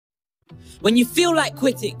When you feel like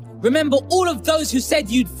quitting, remember all of those who said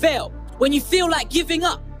you'd fail. When you feel like giving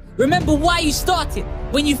up, remember why you started.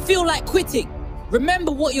 When you feel like quitting,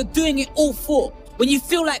 remember what you're doing it all for. When you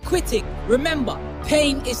feel like quitting, remember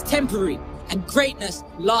pain is temporary and greatness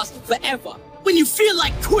lasts forever. When you feel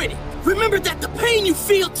like quitting, remember that the pain you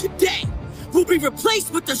feel today will be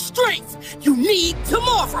replaced with the strength you need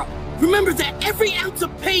tomorrow. Remember that every ounce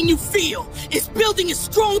of pain you feel is building a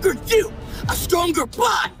stronger you, a stronger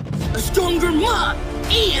body, a stronger mind,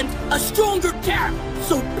 and a stronger character.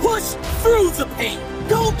 So push through the pain.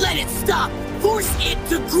 Don't let it stop. Force it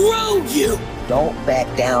to grow you. Don't back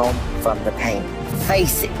down from the pain.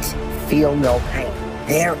 Face it. Feel no pain.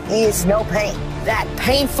 There is no pain. That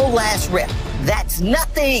painful last rep, that's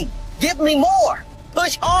nothing. Give me more.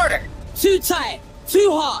 Push harder. Too tired,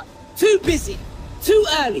 too hard, too busy, too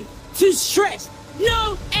early, too stressed.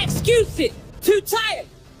 No excuses. Too tired.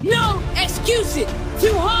 No excuses.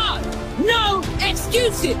 Too hard. No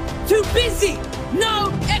excuses. Too busy.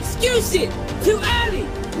 No excuses. Too early.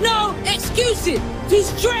 No excuses. Too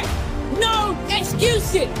stressed. No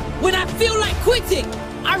excuses. When I feel like quitting,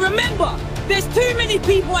 I remember there's too many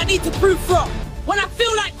people I need to prove from. When I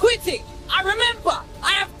feel like quitting, I remember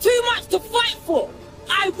I have too much to fight for.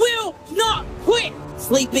 I will not quit.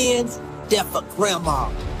 Sleep ins, death for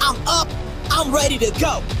grandma. I'm up, I'm ready to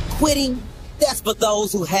go. Quitting, that's for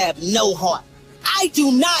those who have no heart. I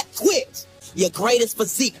do not quit. Your greatest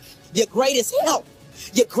physique, your greatest health,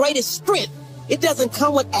 your greatest strength, it doesn't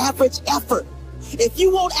come with average effort. If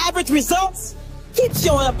you want average results, keep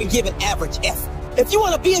showing up and giving average effort. If you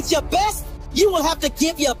want to be at your best, you will have to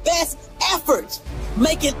give your best effort.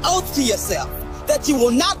 Make an oath to yourself that you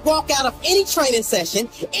will not walk out of any training session,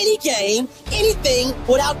 any game, anything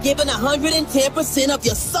without giving 110% of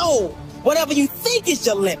your soul. Whatever you think is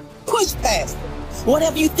your limit, push past it.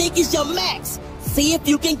 Whatever you think is your max, see if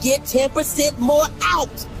you can get 10% more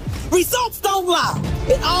out. Results don't lie.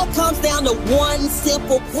 It all comes down to one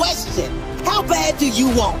simple question. How bad do you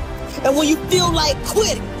want? And when you feel like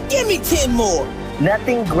quitting, give me 10 more.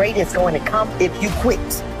 Nothing great is going to come if you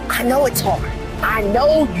quit. I know it's hard. I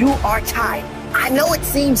know you are tired. I know it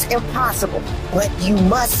seems impossible, but you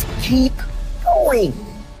must keep going.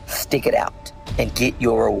 Stick it out and get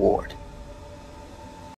your reward.